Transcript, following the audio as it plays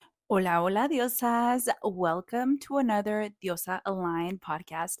Hola, hola, diosas. Welcome to another Diosa.Align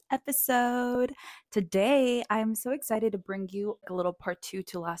podcast episode. Today, I'm so excited to bring you a little part two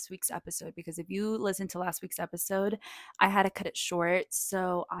to last week's episode because if you listened to last week's episode, I had to cut it short.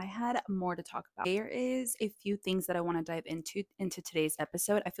 So I had more to talk about. There is a few things that I want to dive into today's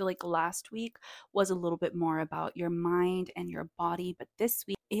episode. I feel like last week was a little bit more about your mind and your body, but this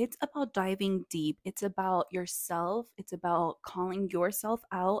week, it's about diving deep. It's about yourself. It's about calling yourself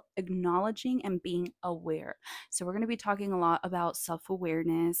out, acknowledging and being aware. So, we're going to be talking a lot about self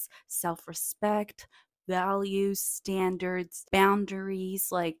awareness, self respect, values, standards, boundaries,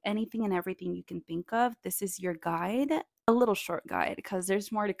 like anything and everything you can think of. This is your guide, a little short guide because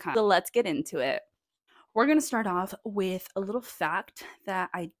there's more to come. So, let's get into it. We're going to start off with a little fact that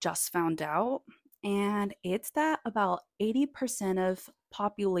I just found out, and it's that about 80% of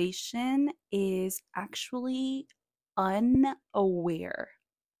population is actually unaware.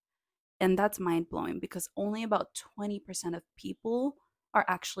 And that's mind-blowing because only about 20% of people are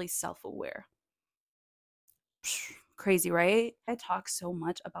actually self-aware. Crazy, right? I talk so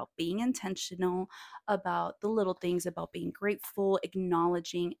much about being intentional, about the little things, about being grateful,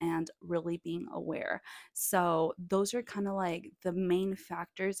 acknowledging, and really being aware. So, those are kind of like the main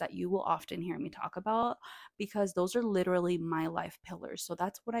factors that you will often hear me talk about because those are literally my life pillars. So,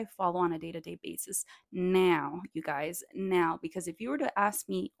 that's what I follow on a day to day basis now, you guys. Now, because if you were to ask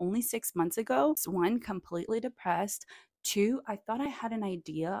me only 6 months ago, one, completely depressed. Two, I thought I had an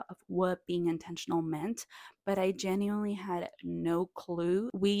idea of what being intentional meant, but I genuinely had no clue.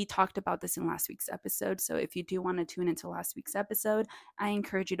 We talked about this in last week's episode. So if you do want to tune into last week's episode, I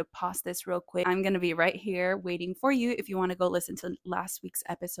encourage you to pause this real quick. I'm going to be right here waiting for you if you want to go listen to last week's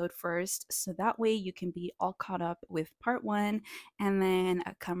episode first. So that way you can be all caught up with part one and then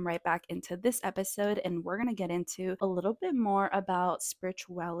come right back into this episode. And we're going to get into a little bit more about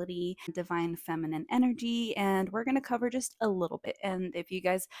spirituality, divine feminine energy, and we're going to cover just a little bit. And if you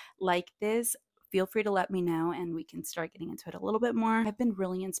guys like this, feel free to let me know and we can start getting into it a little bit more. I've been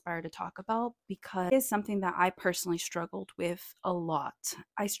really inspired to talk about because it is something that I personally struggled with a lot.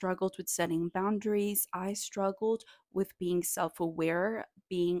 I struggled with setting boundaries. I struggled with being self aware,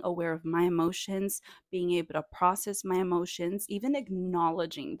 being aware of my emotions, being able to process my emotions, even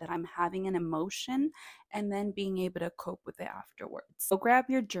acknowledging that I'm having an emotion and then being able to cope with it afterwards. So grab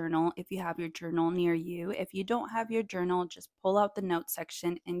your journal if you have your journal near you. If you don't have your journal, just pull out the notes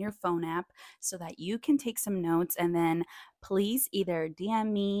section in your phone app so that you can take some notes and then please either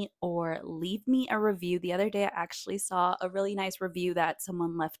DM me or leave me a review. The other day, I actually saw a really nice review that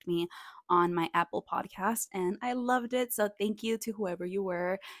someone left me on my Apple podcast and I loved it. So thank you to whoever you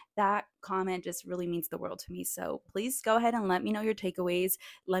were. That comment just really means the world to me. So please go ahead and let me know your takeaways.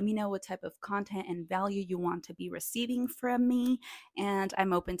 Let me know what type of content and value you want to be receiving from me. And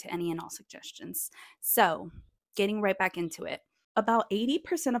I'm open to any and all suggestions. So getting right back into it. About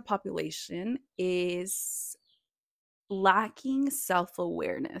 80% of population is lacking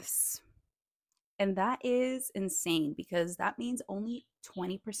self-awareness. And that is insane because that means only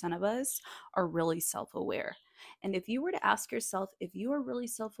 20% of us are really self-aware. And if you were to ask yourself if you are really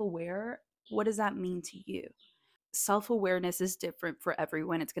self-aware, what does that mean to you? Self-awareness is different for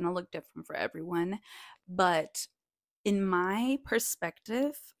everyone. It's going to look different for everyone. But in my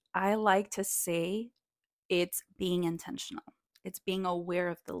perspective, I like to say it's being intentional. It's being aware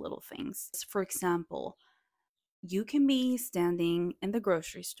of the little things. For example, you can be standing in the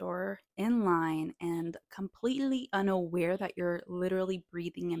grocery store in line and completely unaware that you're literally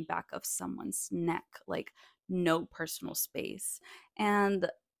breathing in back of someone's neck, like no personal space. And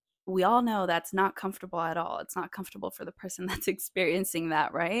we all know that's not comfortable at all. It's not comfortable for the person that's experiencing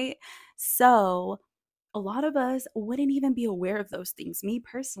that, right? So, a lot of us wouldn't even be aware of those things. Me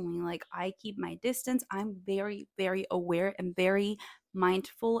personally, like I keep my distance. I'm very, very aware and very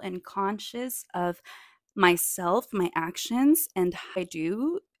mindful and conscious of myself, my actions, and how I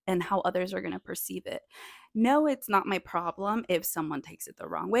do and how others are going to perceive it. No, it's not my problem if someone takes it the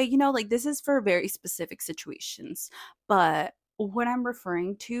wrong way. Like this is for very specific situations. But what I'm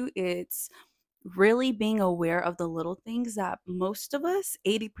referring to, it's really being aware of the little things that most of us,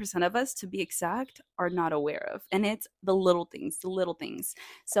 80% of us to be exact, are not aware of. And it's the little things, the little things.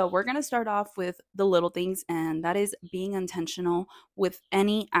 So we're going to start off with the little things, and that is being intentional with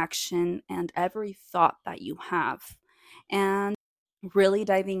any action and every thought that you have. And really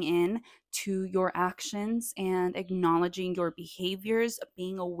diving in to your actions and acknowledging your behaviors,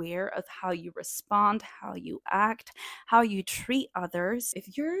 being aware of how you respond, how you act, how you treat others.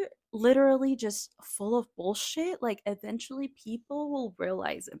 If you're literally just full of bullshit, like eventually people will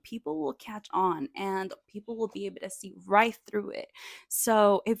realize it, people will catch on, and people will be able to see right through it.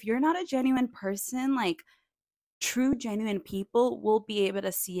 So if you're not a genuine person, like true genuine people will be able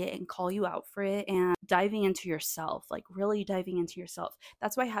to see it and call you out for it, and diving into yourself, like really diving into yourself.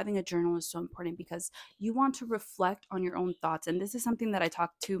 That's why having a journal is so important, because you want to reflect on your own thoughts. And this is something that I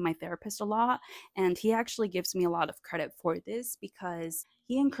talk to my therapist a lot, and he actually gives me a lot of credit for this because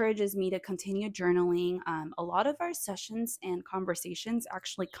he encourages me to continue journaling. A lot of our sessions and conversations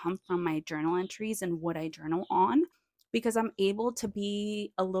actually come from my journal entries and what I journal on, because I'm able to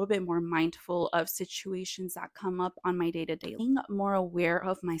be a little bit more mindful of situations that come up on my day to day, being more aware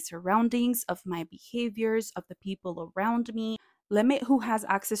of my surroundings, of my behaviors, of the people around me. Limit who has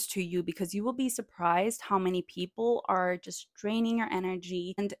access to you, because you will be surprised how many people are just draining your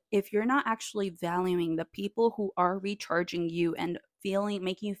energy. And if you're not actually valuing the people who are recharging you and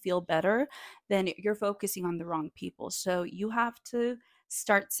making you feel better, then you're focusing on the wrong people. So you have to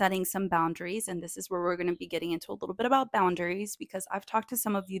start setting some boundaries. And this is where we're going to be getting into a little bit about boundaries, because I've talked to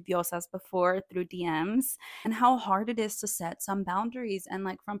some of you diosas before through DMs and how hard it is to set some boundaries. And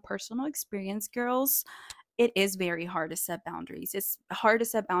like from personal experience, girls, it is very hard to set boundaries. It's hard to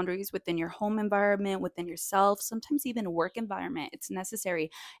set boundaries within your home environment, within yourself, sometimes even a work environment. It's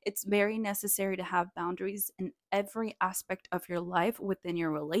necessary. It's very necessary to have boundaries in every aspect of your life, within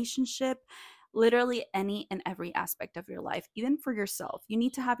your relationship, literally any and every aspect of your life, even for yourself. You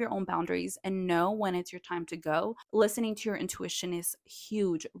need to have your own boundaries and know when it's your time to go. Listening to your intuition is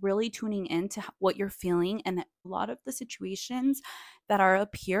huge, really tuning into what you're feeling. And a lot of the situations that are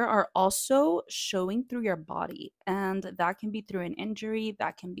up here are also showing through your body. And that can be through an injury,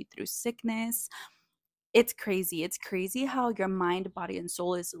 that can be through sickness. It's crazy. It's crazy how your mind, body, and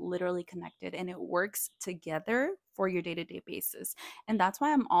soul is literally connected, and it works together for your day to day basis. And that's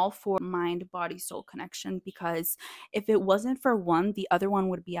why I'm all for mind, body, soul connection, because if it wasn't for one, the other one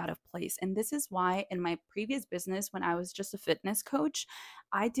would be out of place. And this is why in my previous business, when I was just a fitness coach,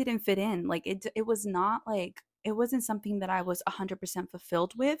 I didn't fit in. Like it was not like, it wasn't something that I was 100%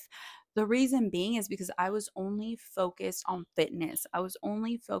 fulfilled with. The reason being is because I was only focused on fitness. I was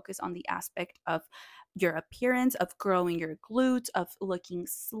only focused on the aspect of your appearance, of growing your glutes, of looking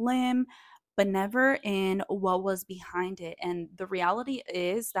slim, but never in what was behind it. And the reality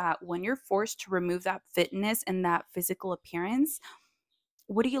is that when you're forced to remove that fitness and that physical appearance,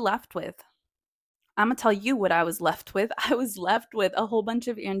 what are you left with? I'm gonna tell you what I was left with. I was left with a whole bunch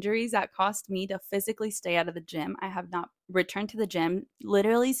of injuries that cost me to physically stay out of the gym. I have not returned to the gym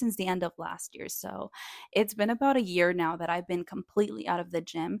literally since the end of last year. So it's been about a year now that I've been completely out of the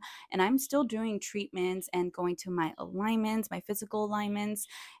gym, and I'm still doing treatments and going to my alignments, my physical alignments.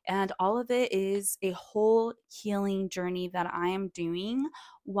 And all of it is a whole healing journey that I am doing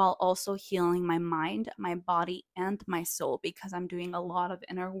while also healing my mind, my body, and my soul, because I'm doing a lot of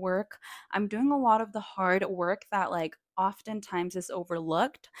inner work. I'm doing a lot of the hard work that like oftentimes is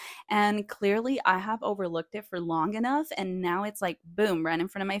overlooked. And clearly I have overlooked it for long enough. And now it's like, boom, right in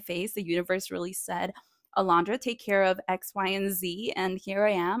front of my face. The universe really said, Alondra, take care of X, Y, and Z. And here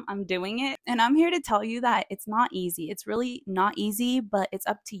I am. I'm doing it. And I'm here to tell you that it's not easy. It's really not easy, but it's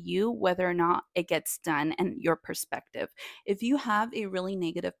up to you whether or not it gets done and your perspective. If you have a really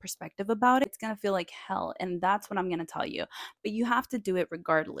negative perspective about it, it's going to feel like hell. And that's what I'm going to tell you. But you have to do it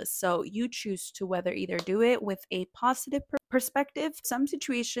regardless. So you choose to whether either do it with a positive perspective, some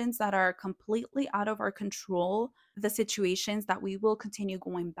situations that are completely out of our control, the situations that we will continue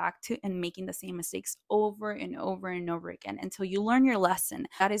going back to and making the same mistakes over and over and over again until you learn your lesson.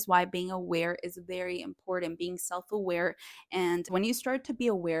 That is why being aware is very important, being self aware. And when you start to be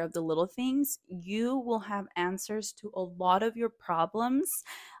aware of the little things, you will have answers to a lot of your problems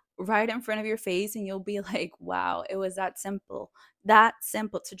right in front of your face, and you'll be like, wow, it was that simple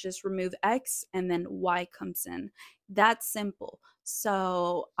to just remove X and then Y comes in. That simple.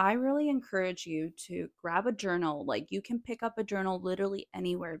 So I really encourage you to grab a journal. Like you can pick up a journal literally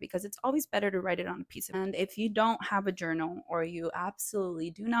anywhere, because it's always better to write it on a piece of. And if you don't have a journal, or you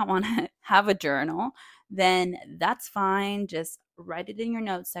absolutely do not want to have a journal, then that's fine. Just write it in your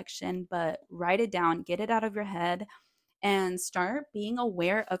notes section, but write it down, get it out of your head, and start being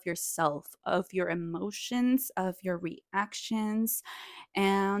aware of yourself, of your emotions, of your reactions,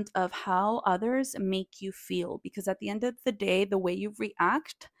 and of how others make you feel. Because at the end of the day, the way you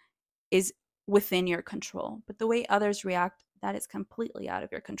react is within your control, but the way others react, that is completely out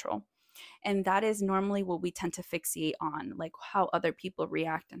of your control. And that is normally what we tend to fixate on, like how other people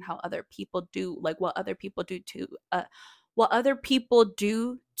react and how other people do, like what other people do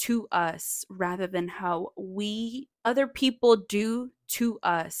to us rather than how we other people do to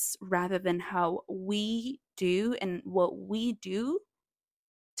us rather than how we do and what we do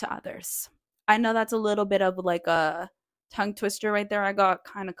to others. I know that's a little bit of like a tongue twister right there. I got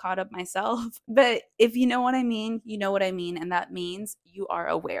kind of caught up myself. But if you know what I mean, you know what I mean. And that means you are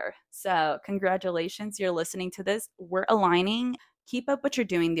aware. So, congratulations. You're listening to this. We're aligning. Keep up what you're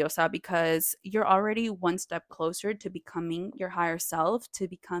doing, Diosa, because you're already one step closer to becoming your higher self, to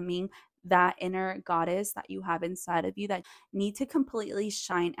becoming that inner goddess that you have inside of you that need to completely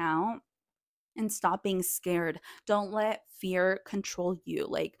shine out and stop being scared. Don't let fear control you.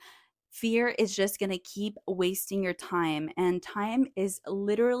 Like, fear is just going to keep wasting your time. And time is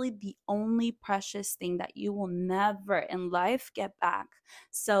literally the only precious thing that you will never in life get back.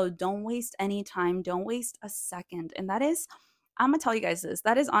 So don't waste any time. Don't waste a second. And that is, I'm going to tell you guys this.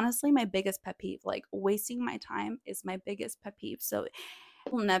 That is honestly my biggest pet peeve. Like, wasting my time is my biggest pet peeve. So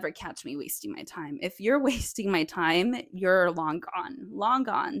will never catch me wasting my time. If you're wasting my time, you're long gone, long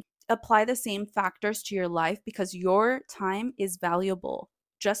gone. Apply the same factors to your life because your time is valuable.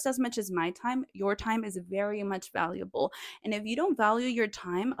 Just as much as my time, your time is very much valuable. And if you don't value your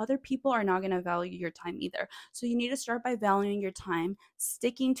time, other people are not going to value your time either. So you need to start by valuing your time,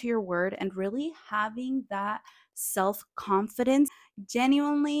 sticking to your word, and really having that self confidence.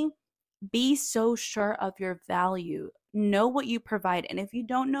 Genuinely be so sure of your value. Know what you provide. And if you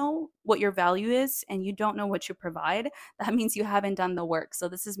don't know what your value is and you don't know what you provide, that means you haven't done the work. So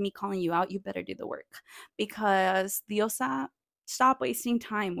this is me calling you out. You better do the work because Diosa, stop wasting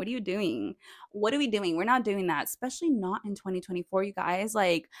time. What are you doing? What are we doing? We're not doing that, especially not in 2024, you guys.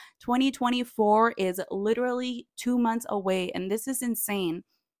 Like 2024 is literally 2 months away, and this is insane.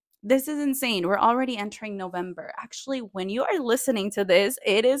 This is insane. We're already entering November. Actually, when you are listening to this,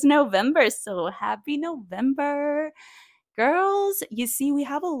 it is November. So happy November. Girls, you see, we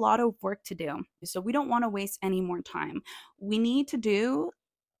have a lot of work to do. So we don't want to waste any more time. We need to do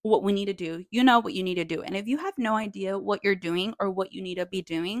what we need to do. You know what you need to do. And if you have no idea what you're doing or what you need to be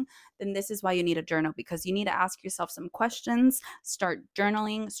doing, then this is why you need a journal because you need to ask yourself some questions, start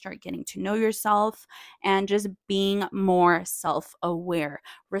journaling, start getting to know yourself, and just being more self aware,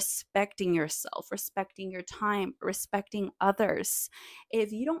 respecting yourself, respecting your time, respecting others.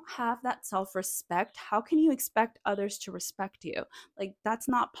 If you don't have that self respect, how can you expect others to respect you? Like, that's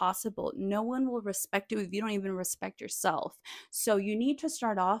not possible. No one will respect you if you don't even respect yourself. So, you need to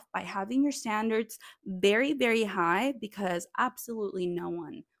start off by having your standards very, very high because absolutely no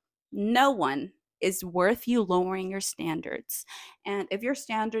one is worth you lowering your standards. And if your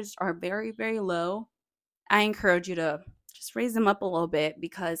standards are very, very low, I encourage you to just raise them up a little bit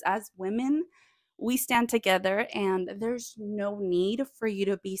because as women, we stand together and there's no need for you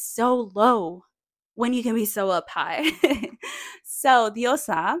to be so low when you can be so up high. So,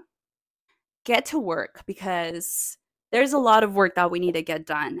 Diosa, get to work because there's a lot of work that we need to get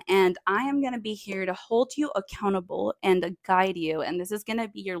done. And I am going to be here to hold you accountable and guide you. And this is going to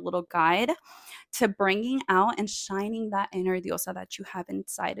be your little guide to bringing out and shining that inner diosa that you have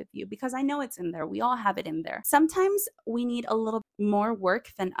inside of you because I know it's in there. We all have it in there. Sometimes we need a little more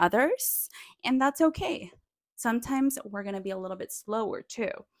work than others, and that's okay. Sometimes we're going to be a little bit slower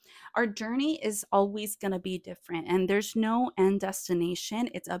too. Our journey is always going to be different, and there's no end destination.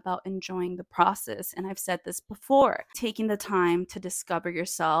 It's about enjoying the process. And I've said this before, taking the time to discover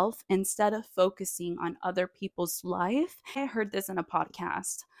yourself instead of focusing on other people's life. I heard this in a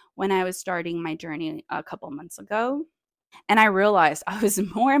podcast when I was starting my journey a couple months ago. And I realized I was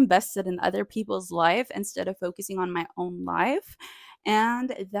more invested in other people's life instead of focusing on my own life.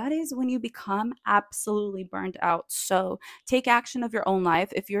 And that is when you become absolutely burned out. So take action of your own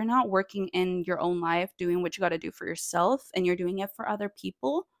life. If you're not working in your own life, doing what you got to do for yourself, and you're doing it for other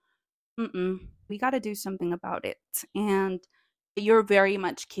people, we got to do something about it. And you're very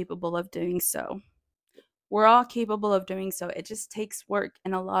much capable of doing so. We're all capable of doing so. It just takes work.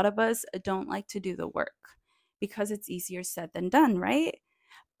 And a lot of us don't like to do the work because it's easier said than done, right?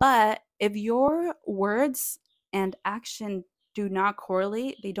 But if your words and action do not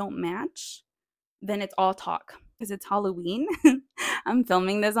correlate, they don't match, then it's all talk because it's Halloween. I'm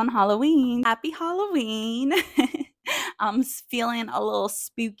filming this on Halloween. Happy Halloween. I'm feeling a little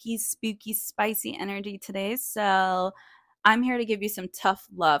spooky, spooky, spicy energy today. So I'm here to give you some tough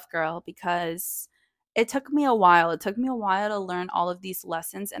love, girl, because it took me a while. It took me a while to learn all of these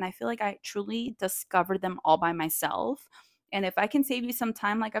lessons. And I feel like I truly discovered them all by myself. And if I can save you some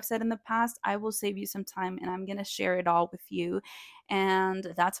time, like I've said in the past, I will save you some time and I'm going to share it all with you.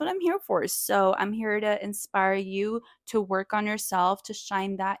 And that's what I'm here for. So I'm here to inspire you to work on yourself, to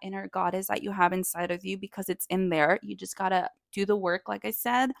shine that inner goddess that you have inside of you because it's in there. You just got to do the work, like I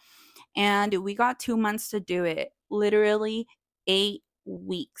said. And we got 2 months to do it, literally 8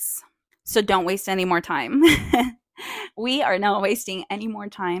 weeks. So don't waste any more time. We are not wasting any more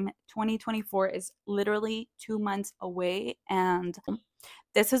time. 2024 is literally 2 months away. And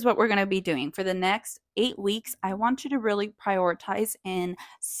this is what we're going to be doing for the next 8 weeks. I want you to really prioritize in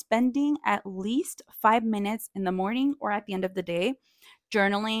spending at least 5 minutes in the morning or at the end of the day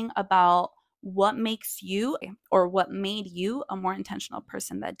journaling about what makes you or what made you a more intentional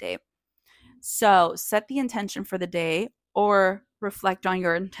person that day. So set the intention for the day or reflect on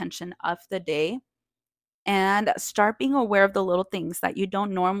your intention of the day and start being aware of the little things that you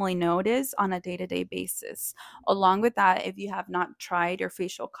don't normally notice on a day to day basis. Along with that, if you have not tried your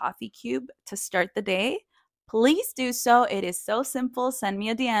facial coffee cube to start the day, please do so. It is so simple. Send me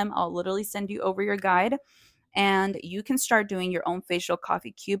a DM. I'll literally send you over your guide and you can start doing your own facial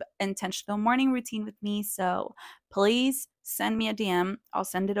coffee cube intentional morning routine with me. So please send me a DM. I'll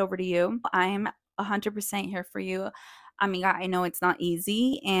send it over to you. I'm 100% here for you. Amiga, I know it's not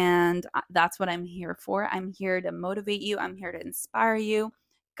easy, and that's what I'm here for. I'm here to motivate you, I'm here to inspire you,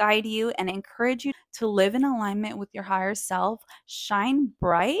 guide you, and encourage you to live in alignment with your higher self. Shine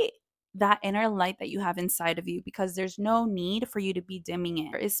bright that inner light that you have inside of you because there's no need for you to be dimming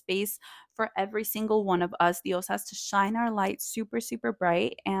it. There is space for every single one of us, Diosas, to shine our light super, super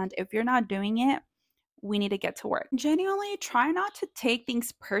bright. And if you're not doing it, we need to get to work. Genuinely try not to take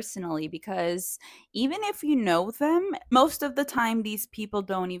things personally because even if you know them, most of the time these people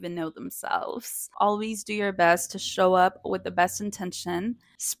don't even know themselves. Always do your best to show up with the best intention,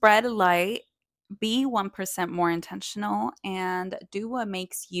 spread light, be 1% more intentional and do what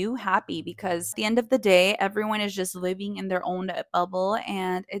makes you happy because at the end of the day everyone is just living in their own bubble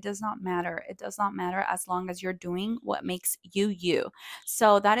and it does not matter. It does not matter as long as you're doing what makes you you.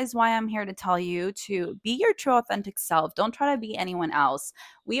 So that is why I'm here to tell you to be your true authentic self. Don't try to be anyone else.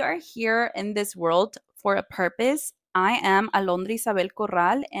 We are here in this world for a purpose. I am Alondra Isabel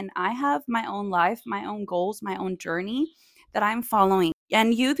Corral and I have my own life, my own goals, my own journey that I'm following.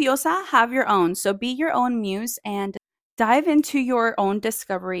 And you, Diosa, have your own. So be your own muse and dive into your own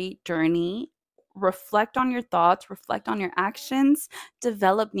discovery journey. Reflect on your thoughts, reflect on your actions,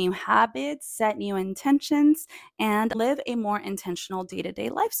 develop new habits, set new intentions, and live a more intentional day to day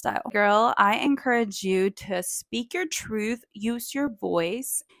lifestyle. Girl, I encourage you to speak your truth, use your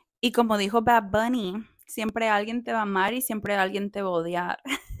voice. Y como dijo Bad Bunny, siempre alguien te va a amar y siempre alguien te va a odiar.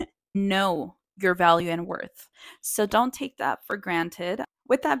 Know your value and worth. So don't take that for granted.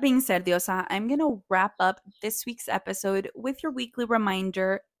 With that being said, Diosa, I'm going to wrap up this week's episode with your weekly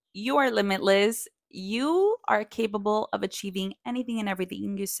reminder you are limitless. You are capable of achieving anything and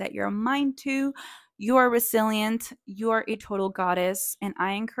everything you set your mind to. You are resilient. You are a total goddess. And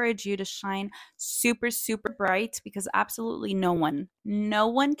I encourage you to shine super, super bright because absolutely no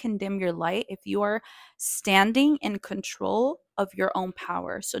one can dim your light if you are standing in control of your own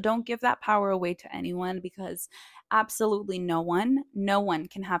power. So don't give that power away to anyone because absolutely no one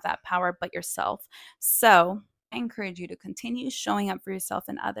can have that power but yourself. So I encourage you to continue showing up for yourself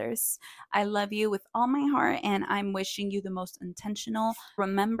and others. I love you with all my heart and I'm wishing you the most intentional.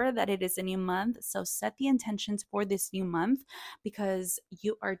 Remember that it is a new month, so set the intentions for this new month because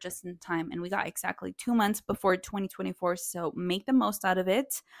you are just in time and we got exactly 2 months before 2024, so make the most out of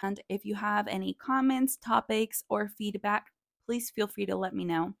it. And if you have any comments, topics, or feedback, please feel free to let me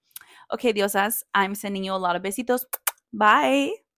know. Okay, diosas, I'm sending you a lot of besitos. Bye.